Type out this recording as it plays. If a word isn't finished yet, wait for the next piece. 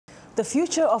The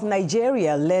future of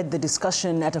Nigeria led the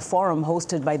discussion at a forum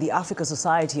hosted by the Africa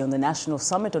Society on the National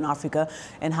Summit on Africa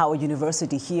and Howard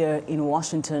University here in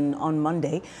Washington on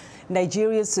Monday.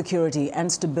 Nigeria's security and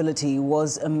stability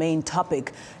was a main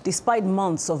topic. Despite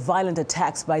months of violent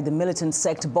attacks by the militant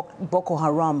sect Boko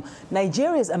Haram,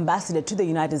 Nigeria's ambassador to the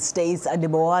United States,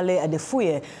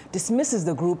 Adeboale, dismisses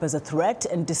the group as a threat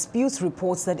and disputes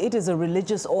reports that it is a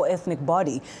religious or ethnic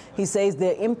body. He says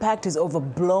their impact is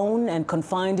overblown and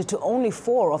confined to only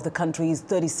 4 of the country's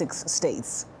 36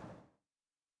 states.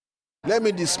 Let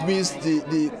me dismiss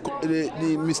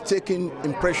the mistaken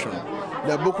impression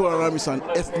that Boko Haram is an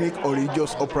ethnic or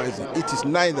religious uprising. It is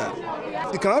neither.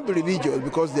 It cannot be religious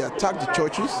because they attack the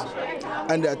churches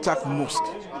and they attack mosques.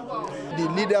 The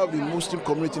leader of the Muslim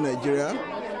community in Nigeria,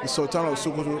 the Sultan of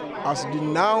Sokoto, has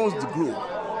denounced the group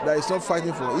that is not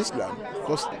fighting for Islam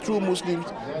because true Muslims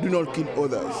do not kill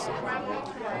others.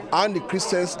 And the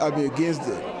Christians have been against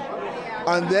them.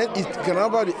 And then it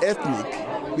cannot be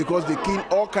ethnic because they kill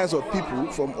all kinds of people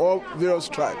from all various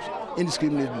tribes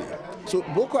indiscriminately. So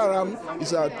Boko Haram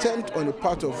is an attempt on the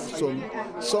part of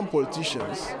some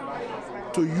politicians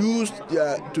to use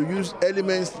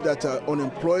elements that are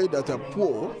unemployed, that are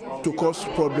poor, to cause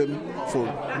problem for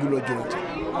the majority.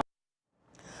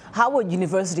 Howard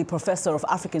University professor of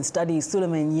African Studies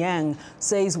Suleiman Yang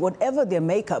says whatever their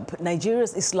makeup,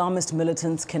 Nigeria's Islamist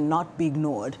militants cannot be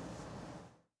ignored.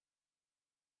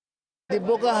 The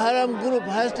Boko Haram group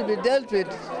has to be dealt with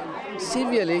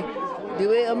severely the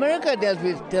way America dealt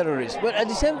with terrorists. But at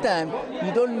the same time,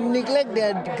 you don't neglect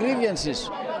their grievances.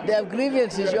 They have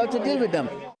grievances, you have to deal with them.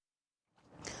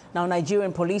 Now,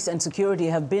 Nigerian police and security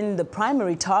have been the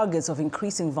primary targets of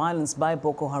increasing violence by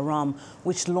Boko Haram,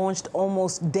 which launched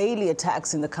almost daily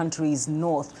attacks in the country's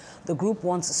north. The group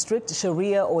wants strict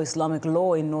Sharia or Islamic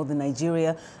law in northern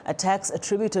Nigeria. Attacks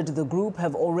attributed to the group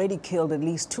have already killed at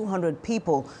least 200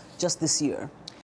 people just this year.